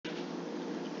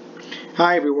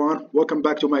Hi everyone, welcome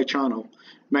back to my channel.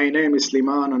 My name is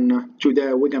Sliman and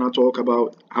today we're gonna talk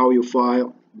about how you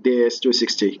file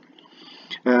DS-260.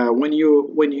 When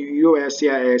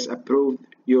USCIS approved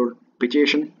your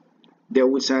petition, they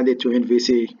will send it to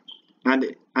NVC, and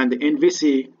the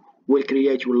NVC will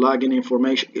create your login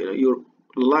information, your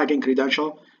login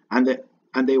credential, and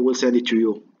they will send it to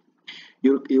you.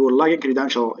 Your login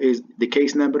credential is the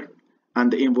case number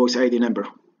and the invoice ID number.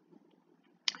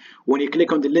 When you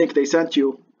click on the link they sent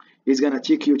you, it's gonna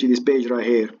take you to this page right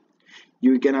here.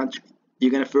 You're gonna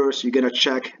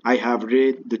check I have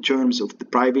read the terms of the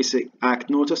Privacy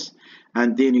Act notice,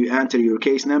 and then you enter your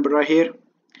case number right here,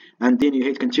 and then you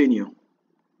hit continue.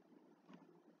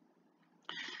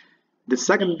 The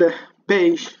second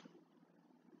page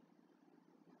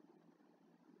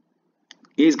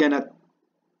is gonna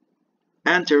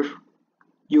enter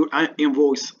your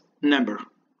invoice number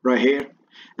right here,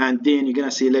 and then you're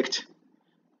gonna select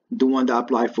the one that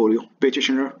apply for you: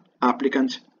 petitioner,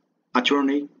 applicant,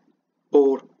 attorney,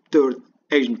 or third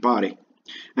agent party.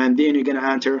 And then you're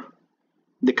gonna enter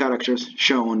the characters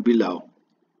shown below,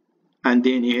 and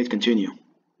then you hit continue.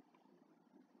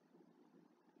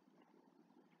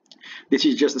 This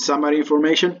is just a summary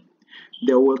information.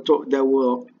 They will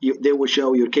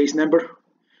show your case number,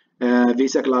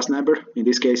 visa class number, in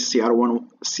this case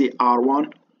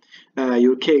CR1.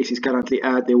 Your case is currently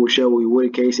at, they will show you where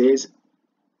your case is.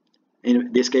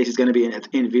 In this case, it's going to be in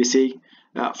NVC,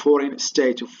 foreign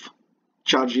state of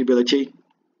chargeability,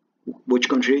 which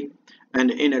country, and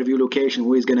the interview location,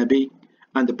 where it's going to be,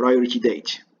 and the priority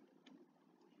date.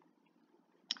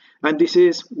 And this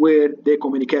is where they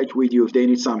communicate with you if they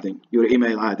need something, your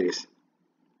email address.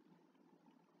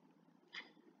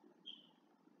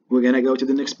 We're going to go to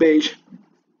the next page.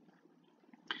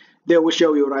 They will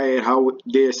show you right here how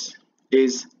this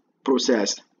is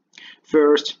processed.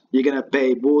 First, you're gonna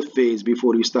pay both fees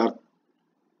before you start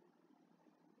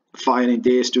filing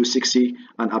DS-260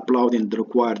 and uploading the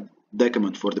required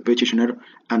document for the petitioner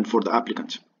and for the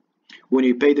applicant. When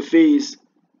you pay the fees,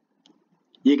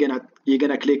 you're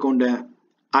gonna click on the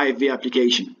IV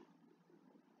application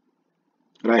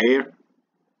right here,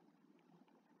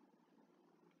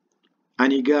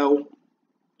 and you go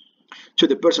to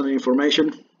the personal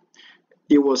information.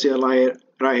 You will see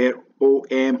right here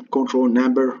OM control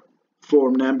number,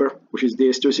 form number, which is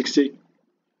DS-260.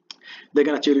 They're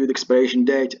gonna tell you the expiration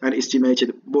date and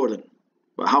estimated burden,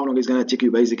 but how long it's gonna take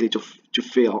you basically to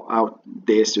fill out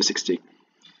DS-260.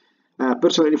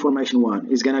 Personal information 1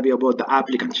 is gonna be about the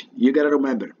applicant. You gotta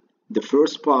remember, the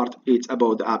first part is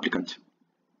about the applicant.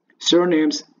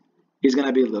 Surnames is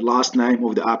gonna be the last name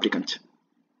of the applicant.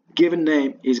 Given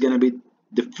name is gonna be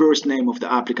the first name of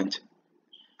the applicant.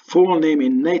 Full name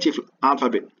in native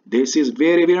alphabet. This is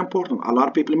very, very important. A lot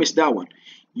of people miss that one.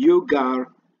 You gotta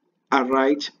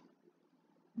write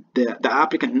the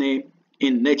applicant name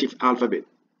in native alphabet.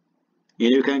 And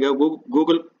you can go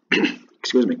Google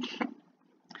excuse me,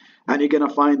 and you're gonna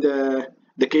find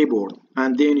the keyboard,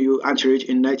 and then you enter it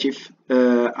in native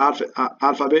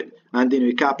alphabet, and then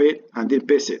you copy it and then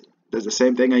paste it. That's the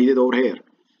same thing I did over here.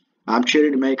 I'm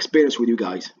sharing my experience with you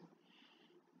guys.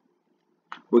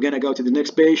 We're gonna go to the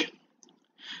next page.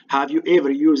 Have you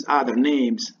ever used other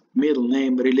names, middle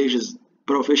name, religious,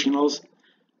 professionals,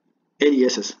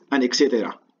 aliases, and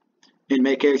etc.? In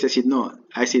my case, I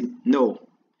said no.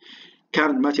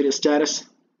 Current material status,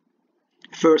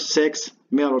 first sex,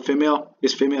 male or female,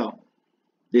 is female.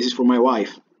 This is for my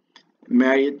wife.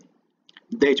 Married,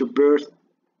 date of birth,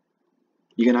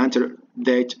 you're gonna enter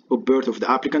date of birth of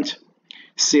the applicant,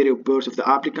 city of birth of the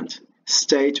applicant,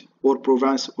 state or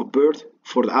province of birth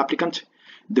for the applicant,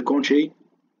 the country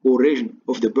or region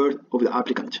of the birth of the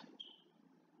applicant.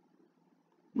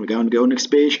 We're going to go next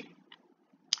page.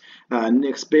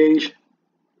 Next page.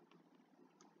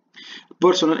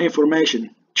 Personal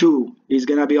information 2 is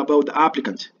going to be about the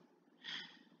applicant.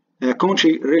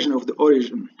 Country, region of the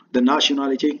origin, the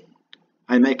nationality,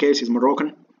 in my case is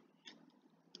Moroccan.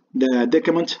 The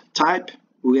document type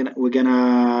we're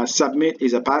gonna submit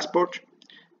is a passport.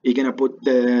 You're gonna put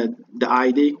the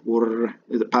ID or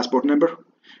the passport number,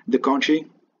 the country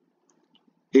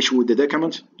issued the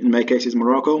document, in my case is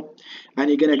Morocco, and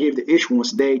you're gonna give the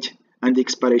issuance date and the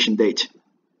expiration date.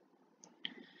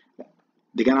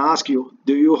 They're gonna ask you,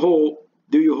 do you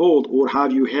hold or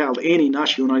have you held any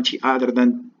nationality other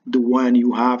than the one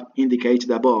you have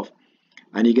indicated above?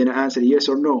 And you're gonna answer yes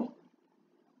or no.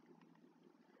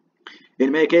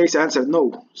 In my case, I answered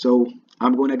no, so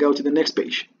I'm gonna go to the next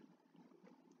page.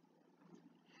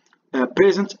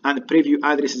 Present and preview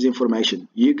addresses information.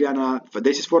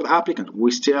 This is for the applicant.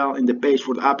 We're still in the page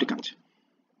for the applicant.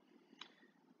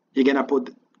 You're gonna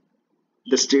put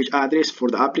the street address for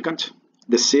the applicant,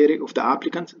 the city of the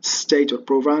applicant, state or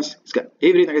province.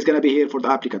 Everything is going to be here for the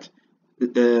applicant.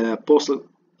 The postal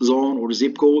zone or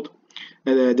zip code,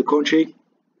 the country,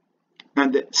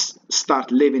 and the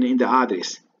start living in the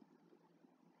address,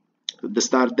 the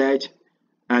start date,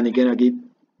 and you're gonna give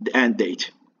the end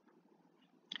date.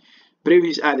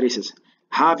 Previous addresses.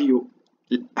 Have you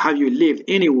lived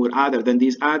anywhere other than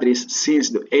this address since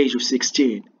the age of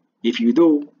 16? If you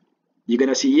do, you're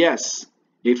gonna see yes.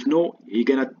 If no, you're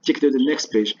gonna tick to the next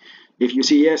page. If you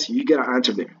see yes, you're gonna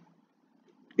answer them.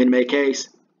 In my case,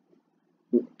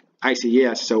 I say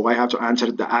yes, so I have to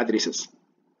answer the addresses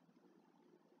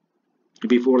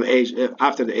before the age,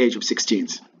 after the age of 16.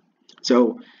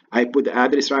 So I put the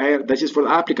address right here. That is for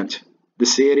the applicant, the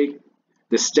city,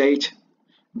 the state,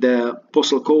 the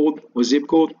postal code or zip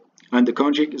code, and the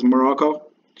country is Morocco,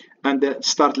 and the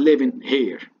start living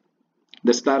here.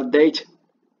 The start date,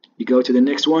 you go to the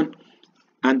next one,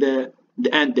 and the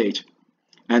end date.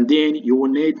 And then you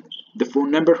will need the phone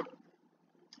number,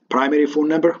 primary phone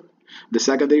number, the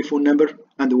secondary phone number,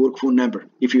 and the work phone number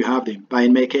if you have them. But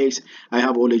in my case, I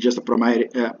have only just a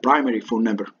primary phone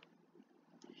number.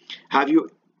 Have you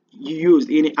used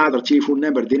any other telephone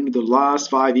number during the last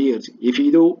 5 years? If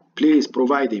you do, please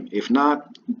provide them. If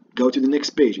not, go to the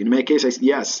next page. In my case, I said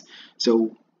yes,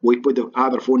 so we put the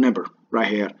other phone number right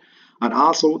here. And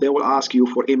also, they will ask you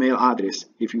for email address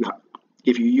if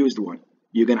you used one.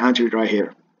 You can enter it right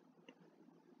here.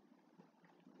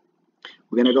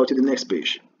 We're gonna go to the next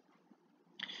page.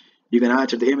 You can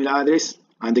enter the email address,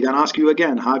 and they're gonna ask you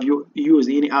again, have you used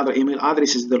any other email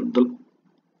addresses? The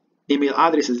email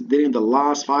addresses during the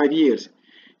last 5 years.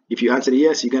 If you answer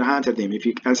yes, you're gonna enter them. If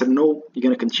you answer no, you're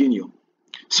gonna continue.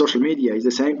 Social media is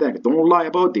the same thing. Don't lie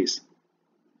about this.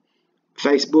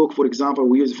 Facebook, for example,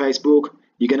 we use Facebook.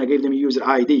 You're gonna give them a user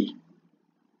ID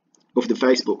of the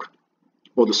Facebook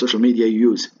or the social media you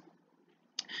use.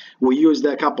 We used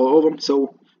a couple of them.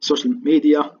 So social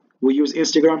media, we use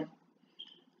Instagram,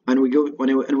 and we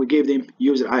give them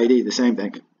user ID, the same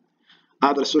thing.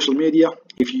 Other social media,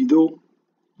 if you do,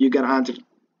 you're gonna answer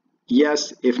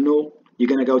yes. If no, you're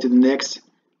gonna go to the next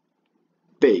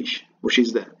page, which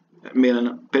is the mail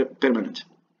and permanent.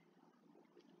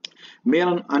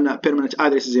 Mail and permanent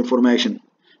addresses information.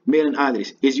 Mailing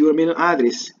address. Is your mailing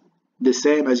address the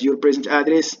same as your present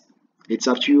address? It's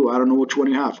up to you. I don't know which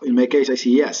one you have. In my case, I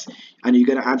see yes, and you're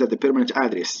gonna enter the permanent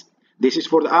address. This is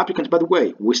for the applicant, by the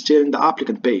way. We're still in the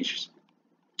applicant page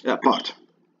part.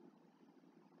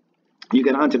 You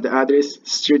can enter the address,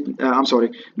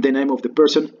 the name of the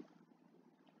person,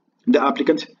 the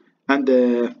applicant, and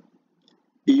the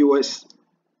US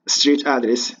street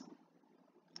address.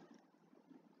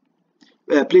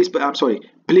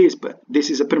 Please, this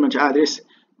is a permanent address.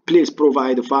 Please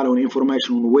provide the following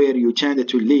information on where you intended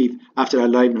to live after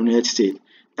arriving in the United States.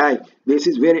 Hey, this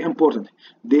is very important.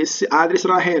 This address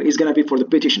right here is gonna be for the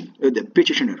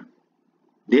petitioner.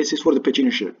 This is for the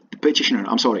petitioner.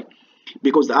 I'm sorry,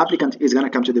 because the applicant is gonna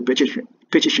come to the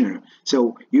petitioner.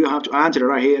 So you have to enter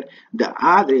right here the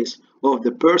address of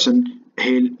the person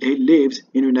he lives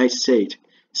in the United States.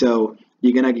 So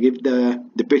you're gonna give the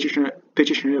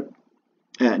petitioner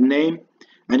name,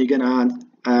 and you're gonna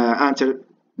enter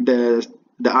the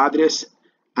address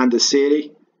and the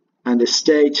city and the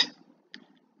state,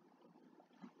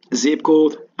 zip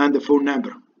code, and the phone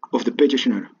number of the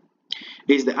petitioner.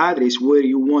 Is the address where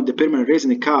you want the permanent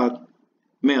resident card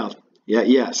mailed?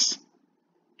 Yes.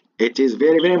 It is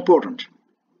very, very important.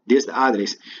 This is the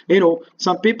address. You know,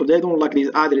 some people, they don't like this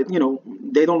address. You know,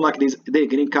 they don't like this. Their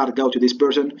green card go to this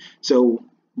person, so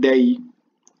they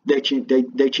change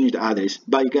the address.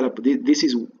 But you gotta. This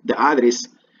is the address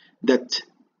that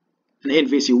an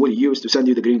NVC will use to send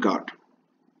you the green card.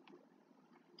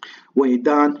 When you're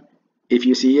done, if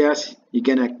you see yes, you're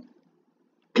gonna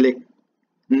click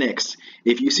next.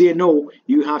 If you see no,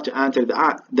 you have to enter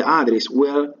the address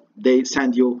where they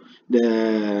send you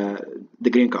the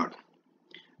green card.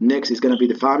 Next is gonna be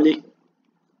the family.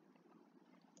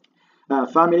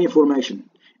 Family information.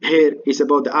 Here is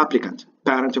about the applicant,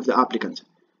 parent of the applicant.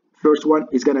 First one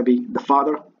is gonna be the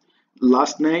father,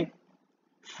 last name,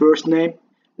 first name,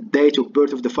 date of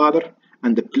birth of the father,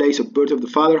 and the place of birth of the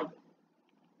father,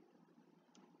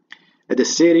 the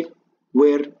city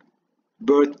where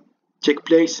birth took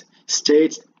place,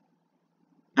 state,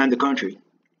 and the country.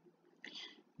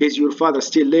 Is your father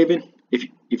still living?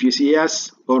 If you see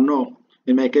yes or no,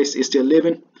 in my case, is still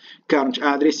living. Current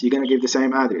address, you're gonna give the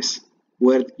same address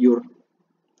where your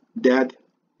dad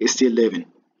is still living.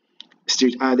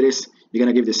 Street address, you're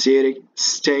gonna give the city,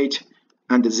 state,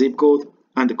 and the zip code,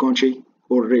 and the country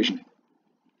or region.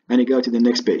 And you go to the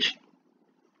next page.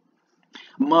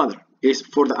 Mother is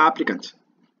for the applicant.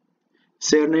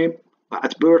 Surname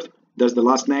at birth, that's the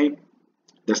last name,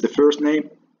 that's the first name.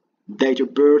 Date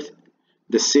of birth,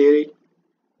 the city,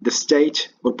 the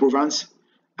state or province,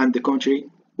 and the country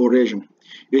or region.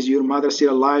 Is your mother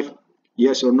still alive?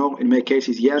 Yes or no? In my case,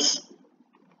 is yes.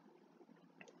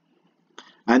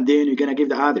 And then you're gonna give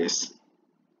the address,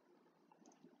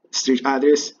 street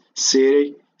address,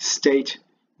 city, state,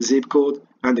 zip code,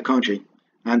 and the country.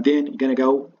 And then you're gonna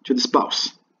go to the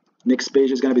spouse. Next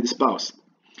page is gonna be the spouse.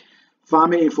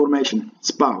 Family information,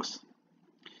 spouse.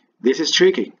 This is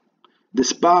tricky. The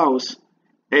spouse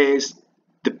is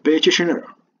the petitioner.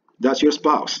 That's your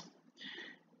spouse.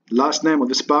 Last name of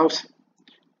the spouse,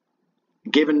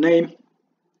 given name.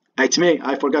 It's me.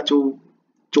 I forgot to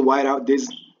write out this.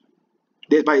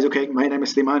 This, but it's okay. My name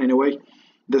is Sliman anyway.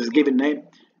 This is given name.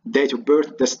 Date of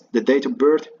birth. That's the date of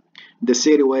birth. The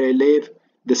city where I live.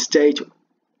 The state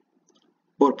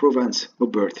or province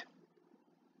of birth.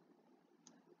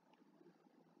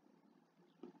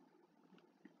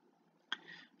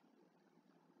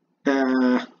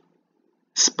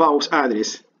 Spouse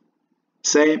address,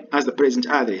 same as the present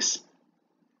address,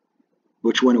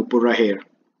 which one we put right here.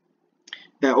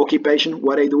 Occupation,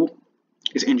 what I do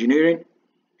is engineering.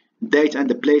 Date and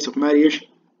the place of marriage,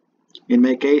 in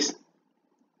my case,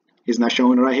 is not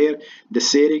shown right here. The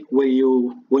city where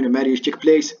the marriage took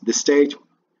place, the state,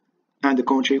 and the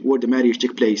country where the marriage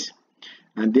took place.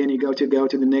 And then you go to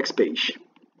the next page.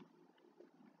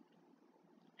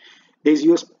 Is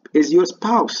your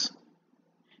spouse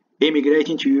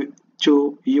immigrating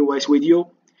to US with you?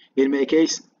 In my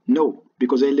case, no,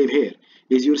 because I live here.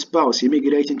 Is your spouse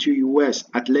immigrating to US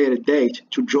at later date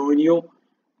to join you?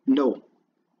 No.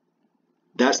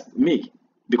 That's me,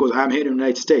 because I'm here in the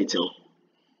United States. So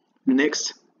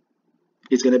next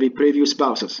is gonna be previous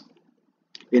spouses.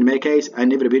 In my case, I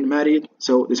never been married,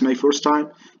 so this is my first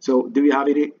time. So do you have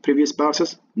any previous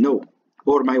spouses? No.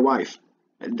 Or my wife.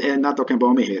 And not talking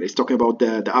about me here, it's talking about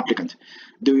the applicant.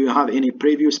 Do you have any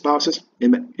previous spouses?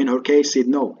 In her case, said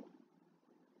no.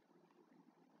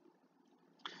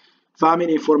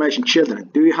 Family information, children.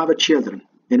 Do you have a children?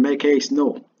 In my case,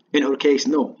 no. In her case,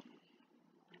 no.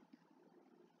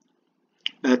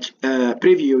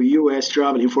 Preview US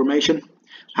travel information.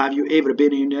 Have you ever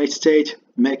been in the United States?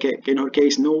 In her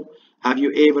case, no. Have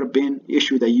you ever been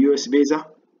issued a US visa?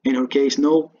 In her case,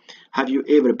 no. Have you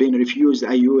ever been refused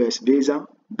a US visa,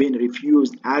 been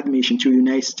refused admission to the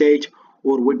United States,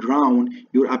 or withdrawn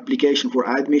your application for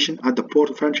admission at the port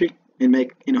of entry?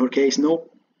 In her case, no.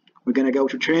 We're gonna go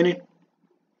to training.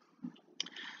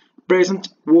 Present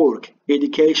work,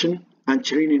 education, and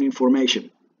training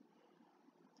information.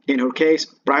 In her case,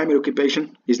 primary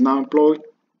occupation is now employed.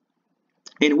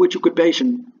 In which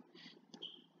occupation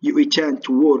you intend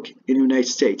to work in the United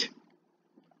States?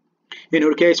 In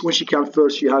her case, when she comes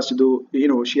first, she has to do,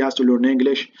 she has to learn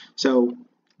English. So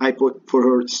I put for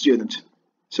her student.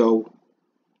 So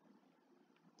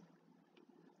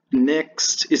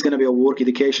next is gonna be a work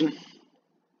education.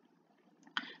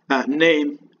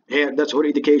 Name here, that's her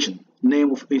education.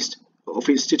 Name of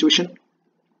institution.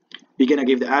 You're gonna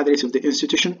give the address of the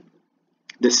institution,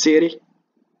 the city,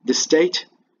 the state,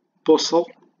 postal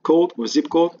code or zip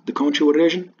code, the country or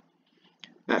region,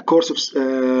 course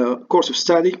of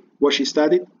study, what she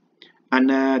studied, and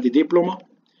the diploma,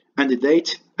 and the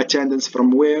date, attendance from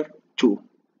where to.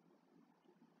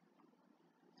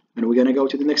 And we're gonna go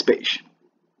to the next page.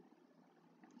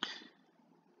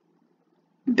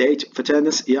 Date of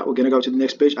attendance, yeah, we're gonna go to the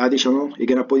next page. Additional, you're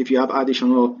gonna put, if you have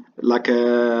additional like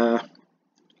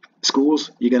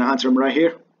schools, you're gonna enter them right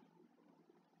here.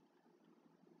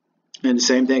 And the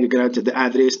same thing, you're gonna enter the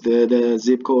address, the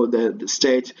zip code, the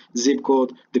state, zip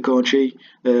code, the country,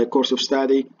 course of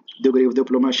study, degree of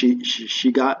diploma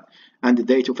she got, and the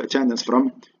date of attendance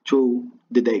from to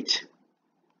the date.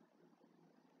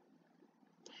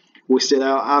 We're still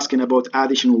asking about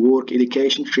additional work,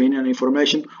 education, training, and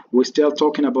information. We're still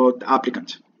talking about the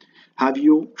applicant. Have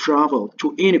you traveled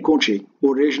to any country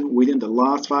or region within the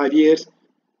last 5 years?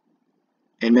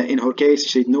 And in her case,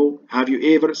 she said no. Have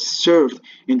you ever served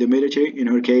in the military? In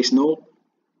her case, no.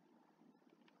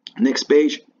 Next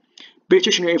page,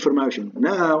 petitioner information.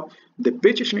 Now, the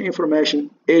petitioner information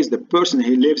is the person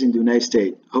who lives in the United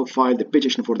States who filed the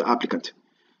petition for the applicant.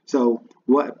 So,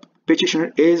 what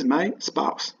petitioner is my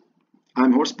spouse.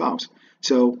 I'm her spouse.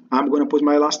 So, I'm going to put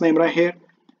my last name right here,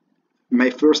 my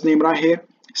first name right here,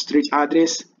 street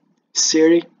address,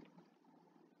 city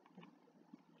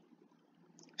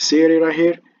right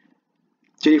here,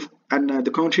 and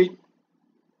the country,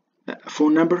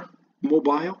 phone number,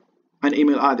 mobile, and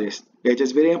email address. It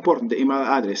is very important, the email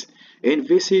address. In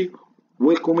VC,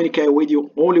 will communicate with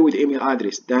you only with email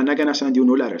address. They're not gonna send you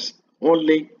no letters,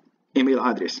 only email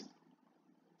address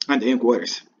and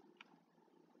inquiries.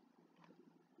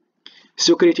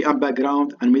 Security and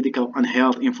background and medical and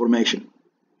health information.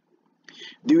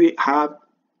 Do you have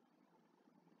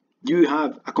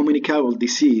a communicable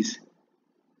disease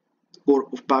or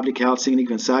of public health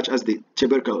significance such as the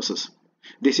tuberculosis?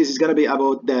 This is going to be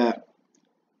about the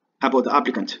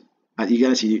applicant. You're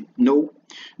going to see no.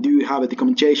 Do you have a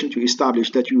documentation to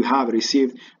establish that you have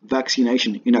received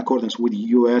vaccination in accordance with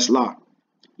US law?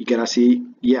 You're going to see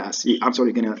yes. I'm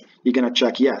sorry, you're gonna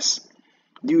check yes.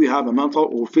 Do you have a mental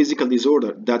or physical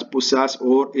disorder that possesses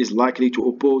or is likely to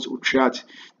oppose or threat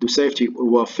the safety or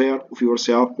welfare of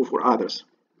yourself or for others?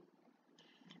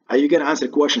 Are you going to answer a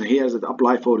question here that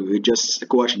apply for you? It's just a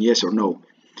question, yes or no.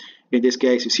 In this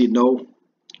case, you see no.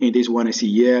 In this one, I see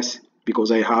yes,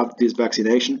 because I have this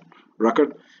vaccination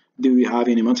record. Do you have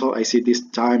any mental? I see this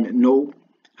time no.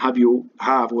 Have you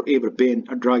or ever been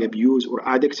a drug abuse or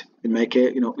addict? In my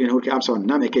case, in her case, I'm sorry,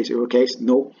 not my case, in your case,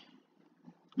 no.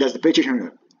 That's the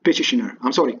petitioner.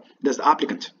 I'm sorry, that's the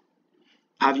applicant.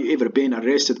 Have you ever been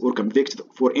arrested or convicted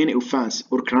for any offense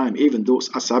or crime, even those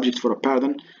are subject for a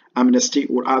pardon, amnesty,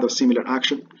 or other similar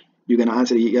action? You're gonna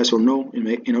answer yes or no.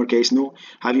 In our case, no.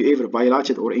 Have you ever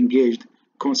violated or engaged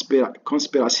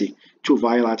conspiracy to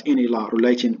violate any law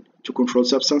relating to controlled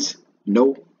substance?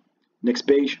 No. Next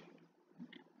page.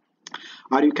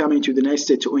 Are you coming to the United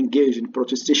States to engage in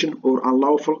prostitution or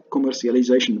unlawful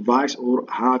commercialization vice, or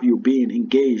have you been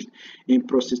engaged in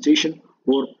prostitution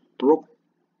or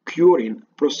procuring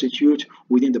prostitute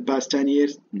within the past 10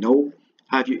 years? No.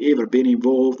 Have you ever been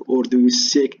involved or do you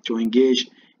seek to engage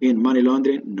in money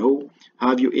laundering? No.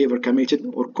 Have you ever committed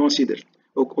or considered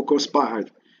or conspired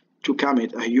to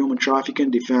commit a human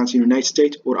trafficking offense in the United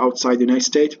States or outside the United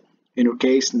States? In your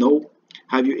case, no.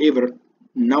 Have you ever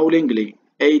knowingly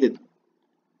aided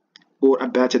or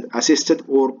abetted, assisted,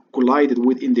 or collided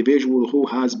with individual who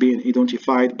has been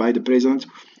identified by the President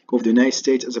of the United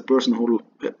States as a person who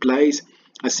plays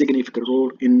a significant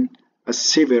role in a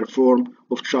severe form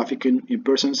of trafficking in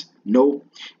persons? No.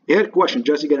 Here question,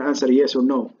 just you gotta answer yes or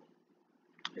no.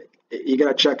 You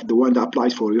gotta check the one that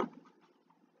applies for you.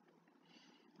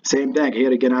 Same thing here,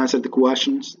 you gonna answer the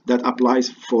questions that applies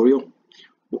for you,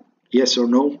 yes or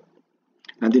no.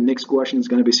 And the next question is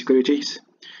gonna be securities.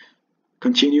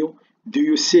 Continue. Do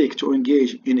you seek to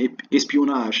engage in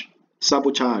espionage,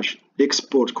 sabotage,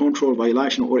 export control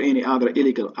violation, or any other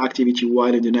illegal activity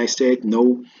while in the United States?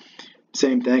 No.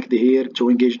 Same thing here, to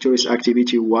engage terrorist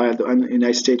activity while in the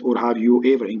United States, or have you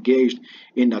ever engaged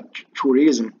in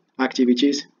tourism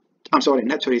activities? I'm sorry,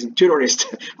 not tourism, terrorist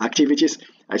activities.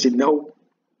 I said no.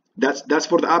 That's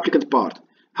for the applicant part.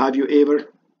 Have you ever?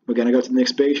 We're gonna go to the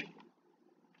next page.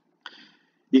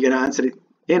 You're gonna answer it.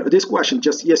 And this question,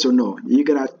 just yes or no. You're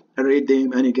gonna read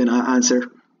them and you're gonna answer,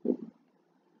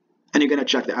 and you're gonna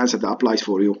check the answer that applies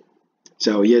for you.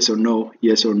 So yes or no,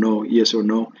 yes or no, yes or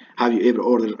no. Have you ever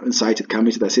ordered, incited,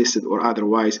 committed, assisted, or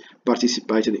otherwise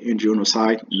participated in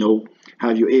genocide? No.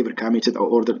 Have you ever committed or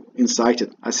ordered,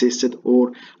 incited, assisted,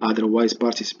 or otherwise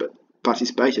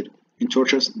participated in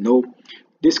tortures? No.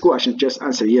 This question, just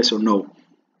answer yes or no.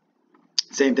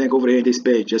 Same thing over here in this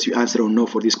page, just you answer or no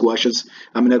for these questions.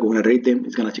 I'm not going to read them,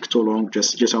 it's going to take too long.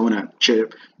 Just I want to share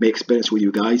my experience with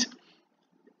you guys.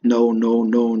 No, no,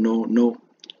 no, no, no.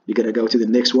 You're going to go to the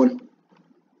next one.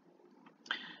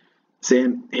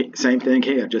 Same thing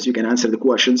here, just you can answer the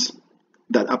questions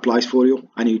that applies for you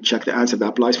and you check the answer that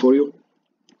applies for you.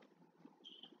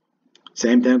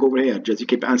 Same thing over here, just you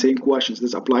keep answering questions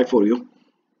that apply for you.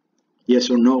 Yes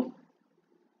or no.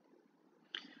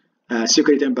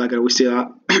 Security and background, we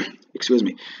still excuse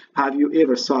me. Have you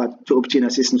ever sought to obtain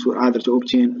assistance or other to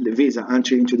obtain the visa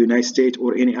entry into the United States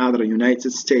or any other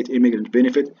United States immigrant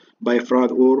benefit by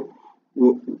fraud or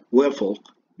willful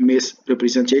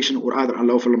misrepresentation or other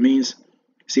unlawful means?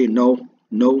 Say no,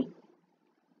 no.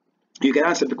 You can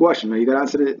answer the question. You can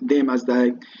answer them as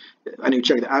and you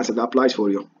check the answer that applies for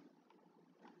you.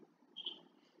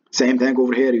 Same thing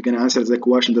over here. You can answer the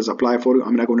question that apply for you.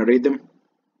 I'm not going to read them.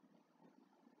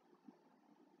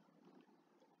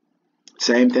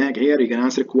 Same thing here, you can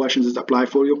answer questions that apply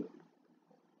for you.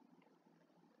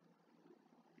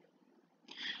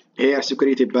 Here,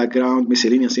 security, background,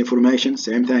 miscellaneous information.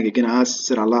 Same thing, you can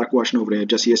answer a lot of questions over here,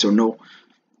 just yes or no.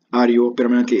 Are you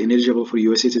permanently ineligible for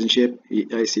US citizenship?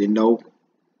 I say no.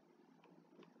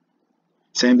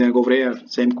 Same thing over here,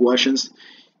 same questions.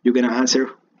 You're gonna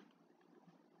answer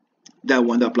that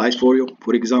one that applies for you.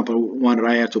 For example, one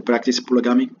right here to practice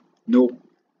polygamy? No.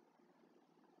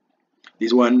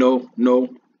 This one, no, no.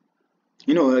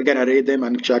 You know, I gotta read them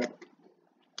and check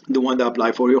the one that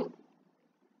apply for you.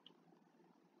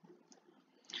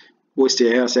 We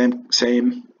still have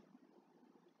same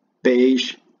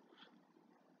page.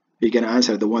 You're gonna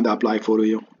answer the one that apply for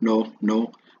you. No,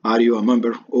 no. Are you a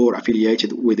member or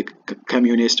affiliated with the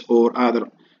communist or other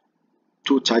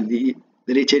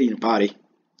totalitarian party?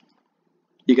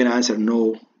 You're gonna answer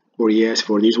no or yes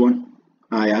for this one.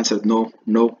 I answered no,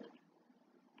 no.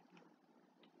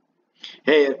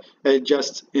 Here,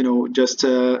 just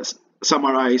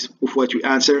summarize of what you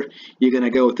answer. You're gonna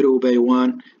go through by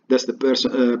one. That's the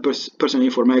personal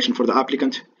information for the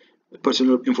applicant.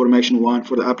 Personal information 1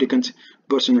 for the applicant.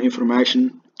 Personal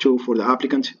information 2 for the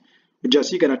applicant.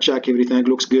 Just you're gonna check everything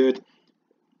looks good.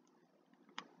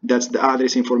 That's the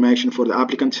address information for the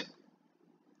applicant.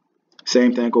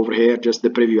 Same thing over here, just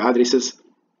the preview addresses.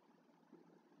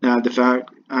 Now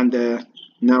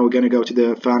now we're gonna go to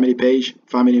the family page,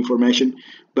 family information,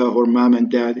 about her mom and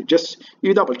dad. Just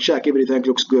you double check everything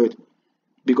looks good,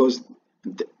 because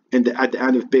at the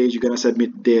end of the page you're gonna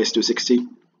submit this to 60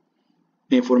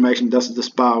 information. That's the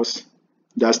spouse.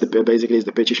 That's the basically is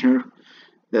the petitioner.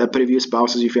 The previous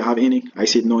spouses, if you have any. I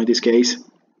said no in this case.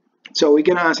 So we're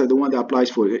gonna answer the one that applies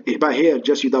for you. But here,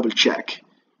 just you double check.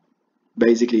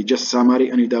 Basically, just summary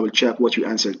and you double check what you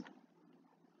answered.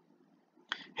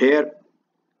 Here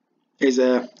is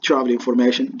a travel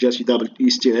information. Just you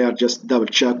still here, just double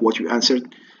check what you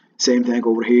answered. Same thing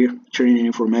over here, training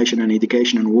information and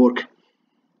education and work.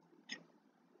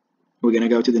 We're gonna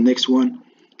go to the next one.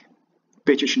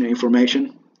 Petitioner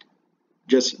information.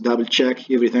 Just double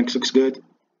check everything looks good.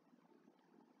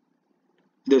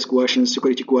 These questions,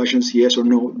 security questions, yes or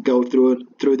no, go through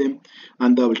them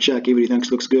and double check everything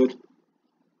looks good.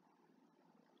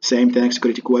 Same thing,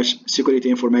 security question, security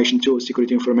information 2,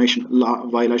 security information law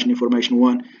violation information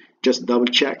 1. Just double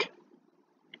check.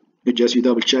 You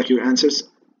double check your answers.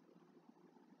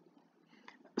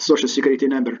 Social security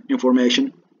number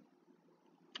information.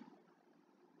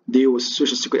 Do you use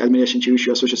social security administration to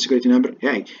issue a social security number?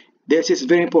 Hey, this is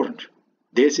very important.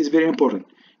 This is very important.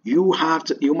 You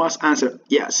must answer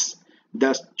yes.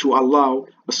 That's to allow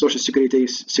a social security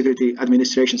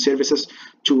administration services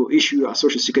to issue a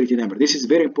social security number. This is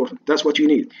very important. That's what you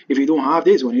need. If you don't have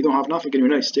this one, you don't have nothing in the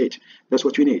United States. That's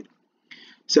what you need.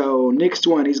 So next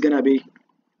one is gonna be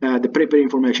the prepare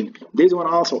information. This one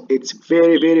also, it's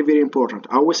very, very, very important.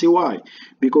 I will say why.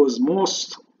 Because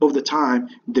most of the time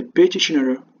the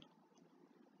petitioner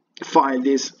file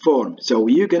this form, so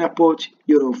you're gonna put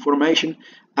your information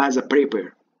as a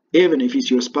prepare, even if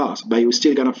it's your spouse, but you're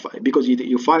still gonna because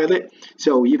you filed it,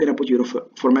 so you're gonna put your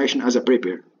information as a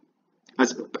prepare,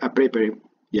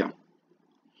 yeah.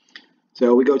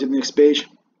 So we go to the next page.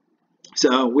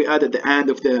 So we added the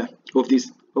end of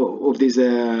this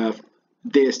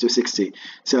days to 60.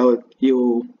 So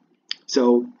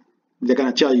they're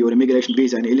gonna tell you your immigration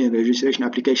visa and alien registration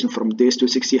application from days to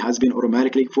 60 has been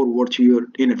automatically forwarded to your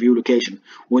interview location.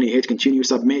 When you hit continue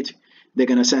submit, they're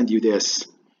gonna send you this.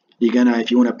 You're gonna,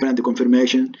 if you wanna print the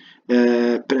confirmation,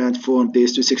 print form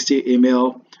days to 60,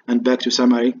 email and back to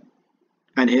summary.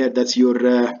 And here that's your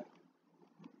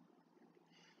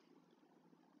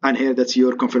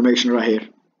confirmation right here,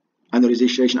 and the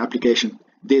registration application.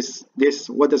 This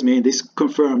what does mean? This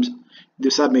confirms the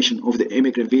submission of the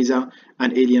immigrant visa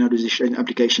and alien registration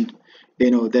application.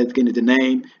 That's gonna the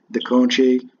name, the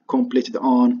country, completed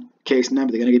on case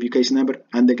number. They're gonna give you case number,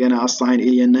 and they're gonna assign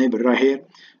alien number right here.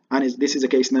 And this is a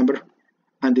case number,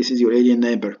 and this is your alien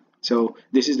number. So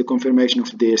this is the confirmation of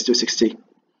the DS260.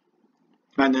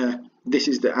 And this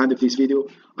is the end of this video.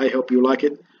 I hope you like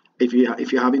it. If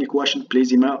you have any question,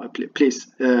 please email. Please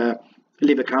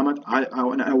leave a comment. I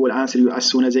will answer you as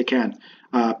soon as I can.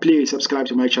 Please subscribe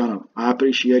to my channel. I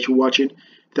appreciate you watching.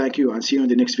 Thank you, and see you in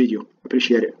the next video.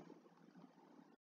 Appreciate it.